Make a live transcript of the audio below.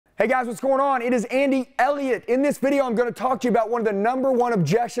Hey guys, what's going on? It is Andy Elliott. In this video, I'm going to talk to you about one of the #1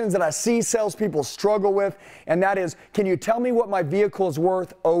 objections that I see salespeople struggle with, and that is, can you tell me what my vehicle is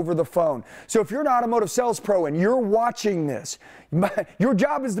worth over the phone? So if you're an automotive sales pro and you're watching this, your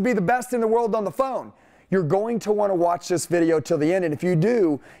job is to be the best in the world on the phone. You're going to want to watch this video till the end, and if you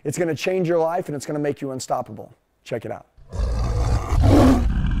do, it's going to change your life and it's going to make you unstoppable. Check it out.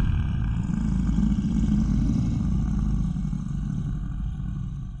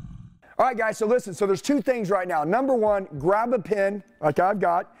 All right, guys, so listen, so there's two things right now. #1, grab a pen, like I've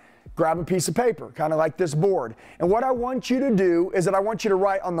got, grab a piece of paper, kind of like this board. And what I want you to do is that I want you to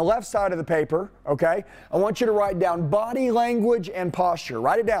write on the left side of the paper, okay? I want you to write down body language and posture.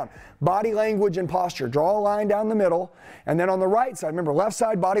 Write it down, body language and posture. Draw a line down the middle, and then on the right side, remember, left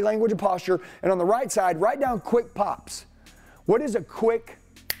side, body language and posture, and on the right side, write down quick pops. What is a quick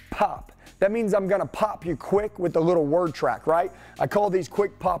pop? That means I'm going to pop you quick with a little word track, right? I call these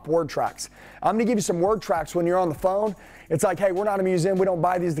quick pop word tracks. I'm going to give you some word tracks when you're on the phone. It's like, hey, we're not a museum. We don't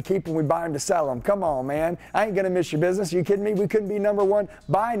buy these to keep them. We buy them to sell them. Come on, man. I ain't going to miss your business. You kidding me? We couldn't be #1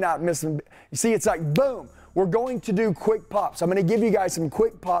 by not missing. You see, it's like, boom. We're going to do quick pops. I'm going to give you guys some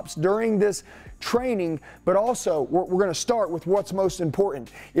quick pops during this training, but also we're going to start with what's most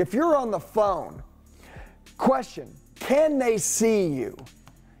important. If you're on the phone, question, can they see you?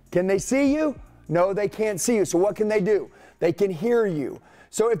 Can they see you? No, they can't see you. So what can they do? They can hear you.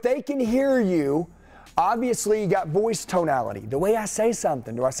 So if they can hear you, obviously you got voice tonality. The way I say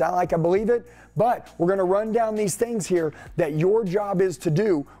something, do I sound like I believe it? But we're going to run down these things here that your job is to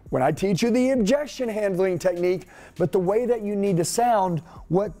do when I teach you the objection handling technique, but the way that you need to sound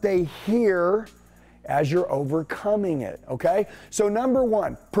what they hear as you're overcoming it, okay? So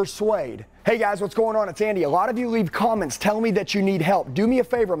 #1, persuade. Hey guys, what's going on? It's Andy. A lot of you leave comments telling me that you need help. Do me a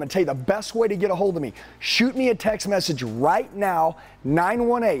favor. I'm going to tell you the best way to get a hold of me. Shoot me a text message right now,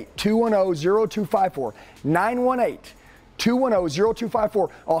 918-210-0254.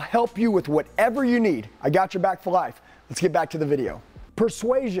 918-210-0254. I'll help you with whatever you need. I got your back for life. Let's get back to the video.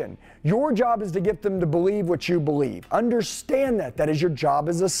 Persuasion. Your job is to get them to believe what you believe. Understand that. That is your job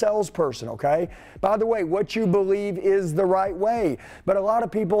as a salesperson, okay? By the way, what you believe is the right way. But a lot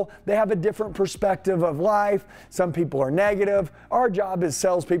of people, they have a different perspective of life. Some people are negative. Our job as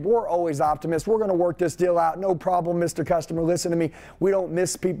salespeople, we're always optimists. We're going to work this deal out. No problem, Mr. Customer. Listen to me. We don't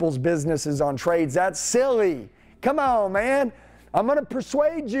miss people's businesses on trades. That's silly. Come on, man. I'm going to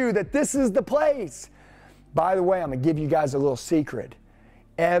persuade you that this is the place. By the way, I'm going to give you guys a little secret.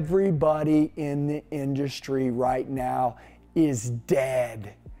 Everybody in the industry right now is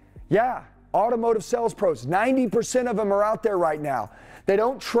dead. Yeah, automotive sales pros, 90% of them are out there right now. They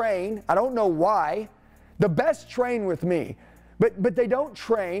don't train. I don't know why. The best train with me, but they don't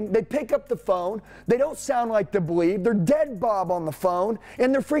train. They pick up the phone. They don't sound like they believe. They're dead Bob on the phone,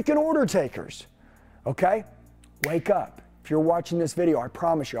 and they're freaking order takers. Okay? Wake up. If you're watching this video, I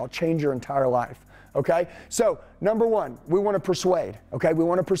promise you, I'll change your entire life. Okay, so #1, we want to persuade. Okay, we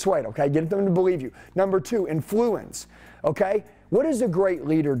want to persuade. Okay, get them to believe you. #2, influence. Okay, what does a great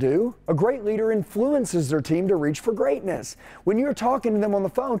leader do? A great leader influences their team to reach for greatness. When you're talking to them on the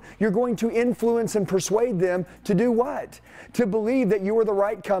phone, you're going to influence and persuade them to do what? To believe that you are the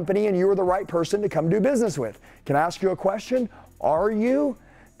right company and you are the right person to come do business with. Can I ask you a question? Are you?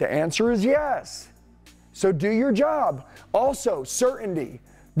 The answer is yes. So do your job. Also, certainty.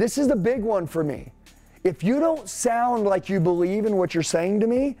 This is the big one for me. If you don't sound like you believe in what you're saying to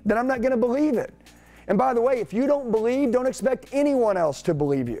me, then I'm not going to believe it. And by the way, if you don't believe, don't expect anyone else to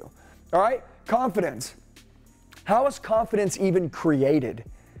believe you. All right? Confidence. How is confidence even created?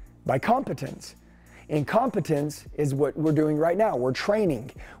 By competence. And competence is what we're doing right now. We're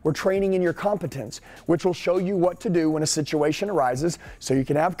training. We're training in your competence, which will show you what to do when a situation arises so you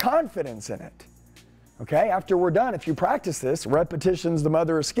can have confidence in it. Okay, after we're done, if you practice this, repetition's the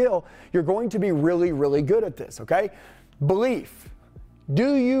mother of skill, you're going to be really, really good at this, okay? Belief.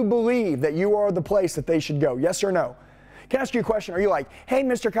 Do you believe that you are the place that they should go? Yes or no? Can I ask you a question? Are you like, hey,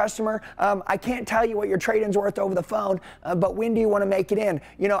 Mr. Customer, I can't tell you what your trade-in's worth over the phone, but when do you want to make it in?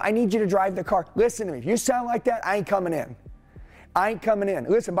 You know, I need you to drive the car. Listen to me. If you sound like that, I ain't coming in. I ain't coming in.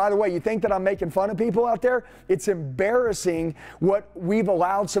 Listen, by the way, you think that I'm making fun of people out there? It's embarrassing what we've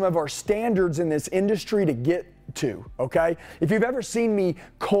allowed some of our standards in this industry to get to, okay? If you've ever seen me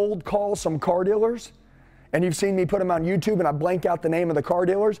cold call some car dealers, and you've seen me put them on YouTube and I blank out the name of the car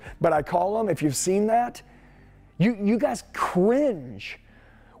dealers, but I call them, if you've seen that, you guys cringe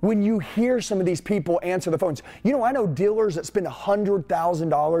when you hear some of these people answer the phones. You know, I know dealers that spend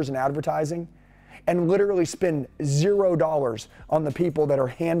 $100,000 in advertising and literally spend $0 on the people that are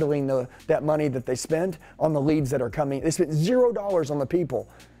handling that money that they spend on the leads that are coming. They spend $0 on the people.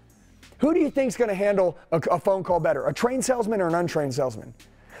 Who do you think is going to handle a phone call better, a trained salesman or an untrained salesman?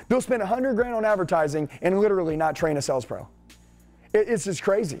 They'll spend $100,000 on advertising and literally not train a sales pro. It's just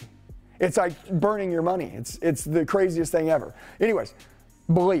crazy. It's like burning your money. It's the craziest thing ever. Anyways,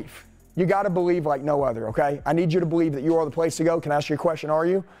 belief. You got to believe like no other, okay? I need you to believe that you are the place to go. Can I ask you a question? Are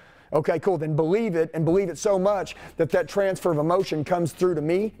you? Okay, cool. Then believe it, and believe it so much that that transfer of emotion comes through to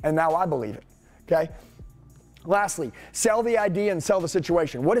me, and now I believe it, okay? Lastly, sell the idea and sell the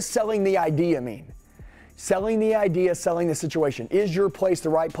situation. What does selling the idea mean? Selling the idea, selling the situation. Is your place the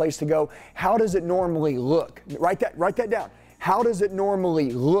right place to go? How does it normally look? Write that down. How does it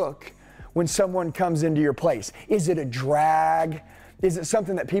normally look when someone comes into your place? Is it a drag? Is it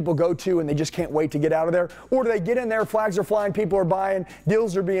something that people go to and they just can't wait to get out of there? Or do they get in there, flags are flying, people are buying,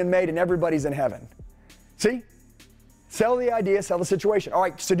 deals are being made, and everybody's in heaven? See? Sell the idea, sell the situation. All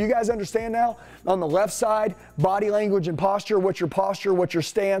right, so do you guys understand now? On the left side, body language and posture, what's your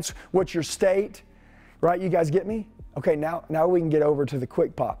stance, what's your state? Right, you guys get me? Okay, now we can get over to the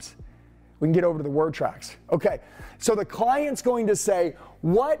quick pops. We can get over to the word tracks. Okay, so the client's going to say,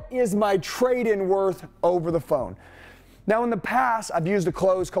 what is my trade-in worth over the phone? Now, in the past, I've used a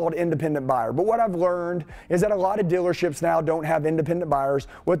close called independent buyer, but what I've learned is that a lot of dealerships now don't have independent buyers.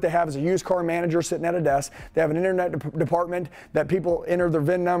 What they have is a used car manager sitting at a desk. They have an internet department that people enter their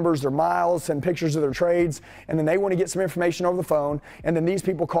VIN numbers, their miles, send pictures of their trades, and then they want to get some information over the phone, and then these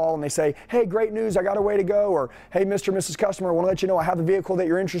people call and they say, hey, great news, I got a way to go, or hey, Mr. and Mrs. Customer, I want to let you know I have the vehicle that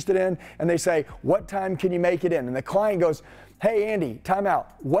you're interested in, and they say, what time can you make it in? And the client goes, hey, Andy, time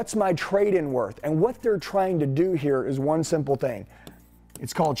out. What's my trade-in worth? And what they're trying to do here is one simple thing.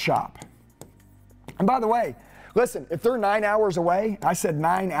 It's called shop. And by the way, listen, if they're 9 hours away, I said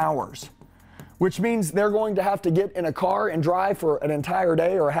 9 hours, which means they're going to have to get in a car and drive for an entire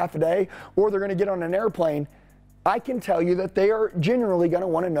day or a half a day, or they're going to get on an airplane. I can tell you that they are generally going to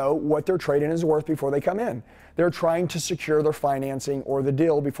want to know what their trade-in is worth before they come in. They're trying to secure their financing or the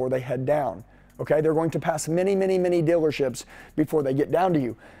deal before they head down. Okay, they're going to pass many, many, many dealerships before they get down to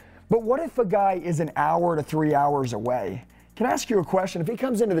you. But what if a guy is an hour to 3 hours away? Can I ask you a question? If he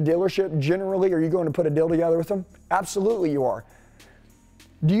comes into the dealership, generally, are you going to put a deal together with him? Absolutely you are.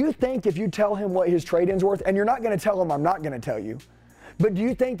 Do you think if you tell him what his trade-in's worth, and you're not going to tell him, I'm not going to tell you, but do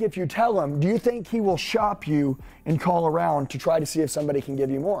you think if you tell him, do you think he will shop you and call around to try to see if somebody can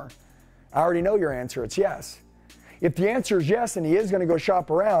give you more? I already know your answer, it's yes. If the answer is yes, and he is going to go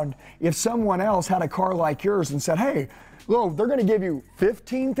shop around, if someone else had a car like yours and said, hey, look, they're going to give you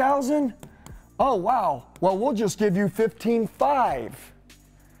 $15,000? Oh, wow. Well, we'll just give you $15,500.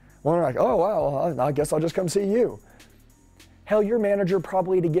 Well, they're like, oh, wow, I guess I'll just come see you. Hell, your manager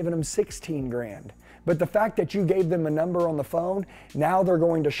probably would have given them 16 grand. But the fact that you gave them a number on the phone, now they're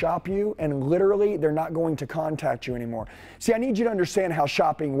going to shop you, and literally they're not going to contact you anymore. See, I need you to understand how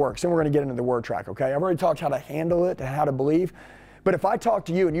shopping works, and we're going to get into the word track, okay? I've already talked how to handle it and how to believe. But if I talk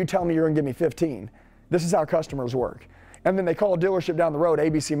to you and you tell me you're going to give me 15, this is how customers work. And then they call a dealership down the road,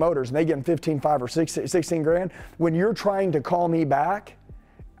 ABC Motors, and they give them 15,500 or 16 grand. When you're trying to call me back,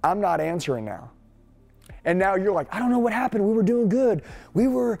 I'm not answering now. And now you're like, I don't know what happened. We were doing good. We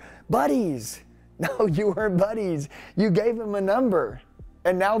were buddies. No, you weren't buddies. You gave them a number,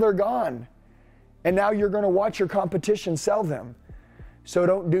 and now they're gone. And now you're going to watch your competition sell them. So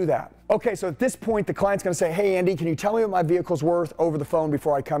don't do that. Okay, so at this point, the client's going to say, hey, Andy, can you tell me what my vehicle's worth over the phone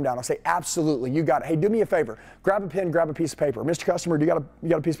before I come down? I'll say, absolutely, you got it. Hey, do me a favor. Grab a pen, grab a piece of paper. Mr. Customer, you got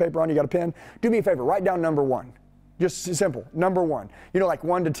a piece of paper on you? You got a pen? Do me a favor. Write down number one. Just simple, number one. You know, like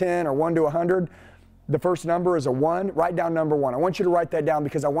 1 to 10 or 1 to 100. The first number is a 1. Write down number 1. I want you to write that down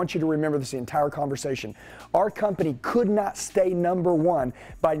because I want you to remember this the entire conversation. Our company could not stay number 1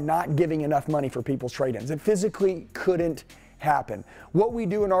 by not giving enough money for people's trade-ins. It physically couldn't happen. What we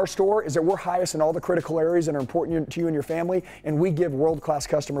do in our store is that we're highest in all the critical areas that are important to you and your family, and we give world-class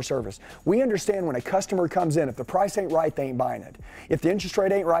customer service. We understand when a customer comes in, if the price ain't right, they ain't buying it. If the interest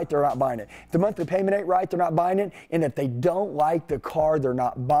rate ain't right, they're not buying it. If the monthly payment ain't right, they're not buying it. And if they don't like the car, they're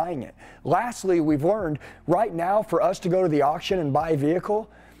not buying it. Lastly, we've learned right now for us to go to the auction and buy a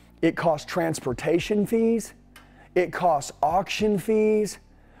vehicle, it costs transportation fees, it costs auction fees.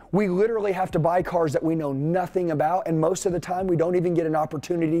 We literally have to buy cars that we know nothing about, and most of the time we don't even get an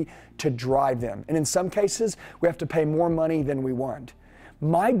opportunity to drive them. And in some cases, we have to pay more money than we want.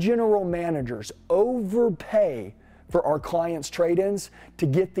 My general managers overpay for our clients' trade-ins to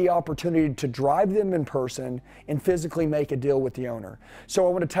get the opportunity to drive them in person and physically make a deal with the owner. So I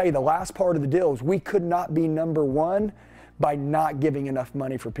want to tell you the last part of the deal is we could not be number 1 by not giving enough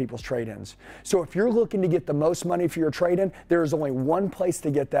money for people's trade-ins. So if you're looking to get the most money for your trade-in, there is only one place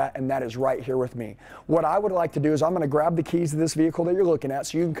to get that, and that is right here with me. What I would like to do is I'm going to grab the keys to this vehicle that you're looking at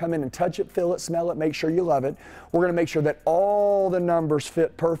so you can come in and touch it, feel it, smell it, make sure you love it. We're going to make sure that all the numbers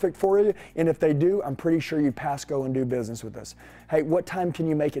fit perfect for you, and if they do, I'm pretty sure you pass go and do business with us. Hey, what time can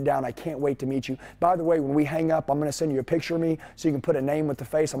you make it down? I can't wait to meet you. By the way, when we hang up, I'm going to send you a picture of me so you can put a name with the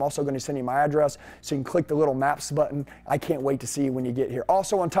face. I'm also going to send you my address so you can click the little maps button. I can't wait to see you when you get here.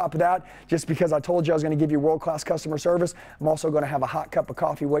 Also on top of that, just because I told you I was going to give you world-class customer service, I'm also going to have a hot cup of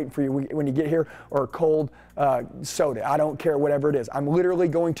coffee waiting for you when you get here, or a cold soda. I don't care, whatever it is. I'm literally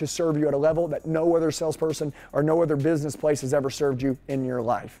going to serve you at a level that no other salesperson or no other business place has ever served you in your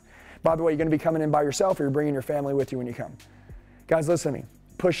life. By the way, you're going to be coming in by yourself, or you're bringing your family with you when you come. Guys, listen to me.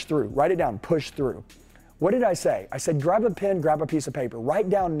 Push through. Write it down. Push through. What did I say? I said grab a pen, grab a piece of paper. Write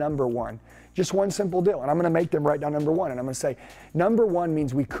down number one. Just one simple deal. And I'm going to make them write down number one. And I'm going to say number one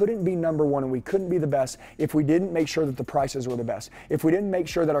means we couldn't be number one and we couldn't be the best if we didn't make sure that the prices were the best. If we didn't make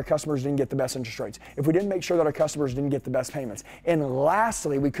sure that our customers didn't get the best interest rates. If we didn't make sure that our customers didn't get the best payments. And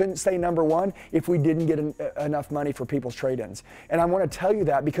lastly, we couldn't stay number one if we didn't get enough money for people's trade-ins. And I want to tell you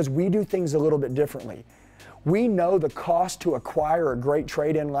that because we do things a little bit differently. We know the cost to acquire a great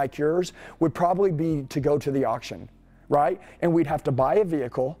trade-in like yours would probably be to go to the auction, right? And we'd have to buy a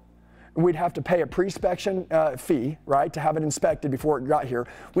vehicle, and we'd have to pay a pre-inspection fee, right, to have it inspected before it got here.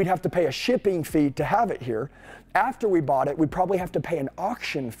 We'd have to pay a shipping fee to have it here. After we bought it, we'd probably have to pay an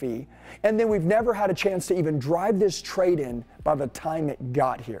auction fee, and then we've never had a chance to even drive this trade-in by the time it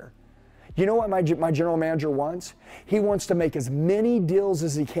got here. You know what my general manager wants? He wants to make as many deals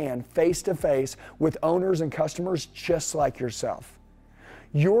as he can face-to-face with owners and customers just like yourself.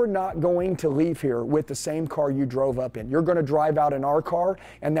 You're not going to leave here with the same car you drove up in. You're going to drive out in our car,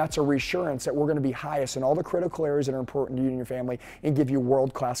 and that's a reassurance that we're going to be highest in all the critical areas that are important to you and your family and give you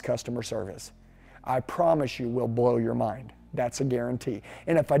world-class customer service. I promise you we'll blow your mind. That's a guarantee.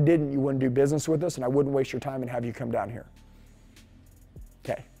 And if I didn't, you wouldn't do business with us, and I wouldn't waste your time and have you come down here.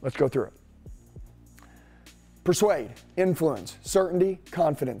 Okay, let's go through it. Persuade, influence, certainty,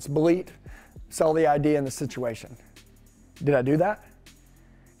 confidence, belief, sell the idea and the situation. Did I do that?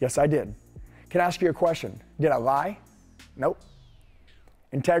 Yes, I did. Can I ask you a question? Did I lie? Nope.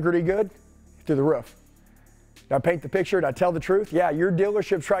 Integrity good? Through the roof. Did I paint the picture? Did I tell the truth? Yeah, your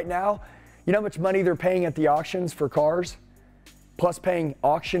dealerships right now, you know how much money they're paying at the auctions for cars? Plus paying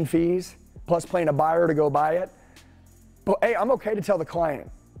auction fees, plus paying a buyer to go buy it. But hey, I'm okay to tell the client.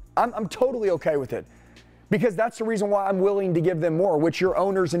 I'm totally okay with it. Because that's the reason why I'm willing to give them more, which your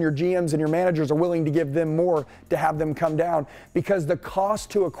owners and your GMs and your managers are willing to give them more to have them come down. Because the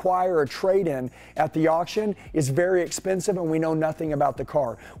cost to acquire a trade-in at the auction is very expensive and we know nothing about the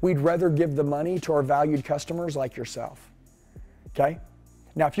car. We'd rather give the money to our valued customers like yourself. Okay?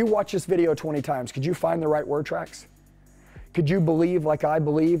 Now, if you watch this video 20 times, could you find the right word tracks? Could you believe like I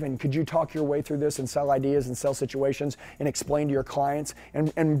believe, and could you talk your way through this and sell ideas and sell situations and explain to your clients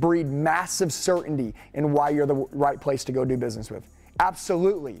and breed massive certainty in why you're the right place to go do business with?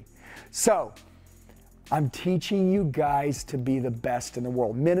 Absolutely. So, I'm teaching you guys to be the best in the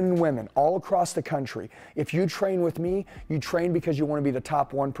world, men and women all across the country. If you train with me, you train because you want to be the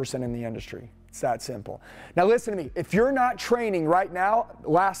top 1% in the industry. It's that simple. Now listen to me. If you're not training right now,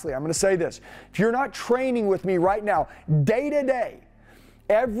 lastly, I'm going to say this. If you're not training with me right now, day to day,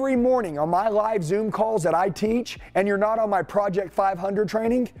 every morning on my live Zoom calls that I teach, and you're not on my Project 500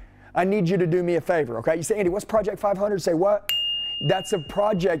 training, I need you to do me a favor, okay? You say, Andy, what's Project 500? Say what? That's a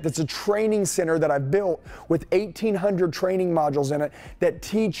project, that's a training center that I've built with 1,800 training modules in it that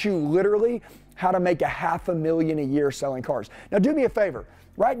teach you literally how to make $500,000 a year selling cars. Now do me a favor.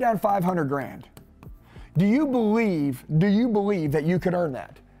 Write down 500 grand. Do you believe that you could earn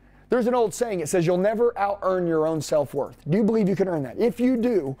that? There's an old saying, it says you'll never out-earn your own self-worth. Do you believe you can earn that? If you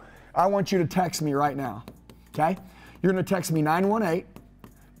do, I want you to text me right now, okay? You're gonna text me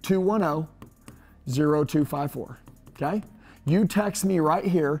 918-210-0254, okay? You text me right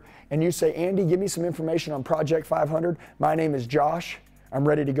here and you say, Andy, give me some information on Project 500. My name is Josh. I'm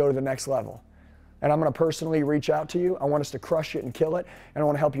ready to go to the next level. And I'm going to personally reach out to you. I want us to crush it and kill it. And I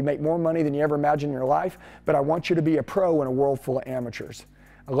want to help you make more money than you ever imagined in your life. But I want you to be a pro in a world full of amateurs.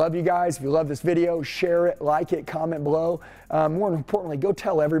 I love you guys. If you love this video, share it, like it, comment below. More importantly, go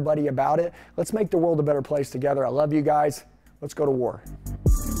tell everybody about it. Let's make the world a better place together. I love you guys. Let's go to war.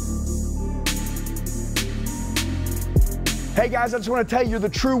 Hey guys, I just want to tell you, you're the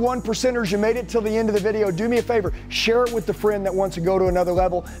true 1%ers. You made it till the end of the video. Do me a favor, share it with a friend that wants to go to another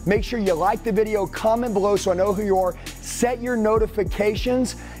level. Make sure you like the video, comment below so I know who you are, set your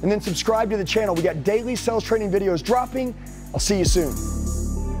notifications, and then subscribe to the channel. We got daily sales training videos dropping. I'll see you soon.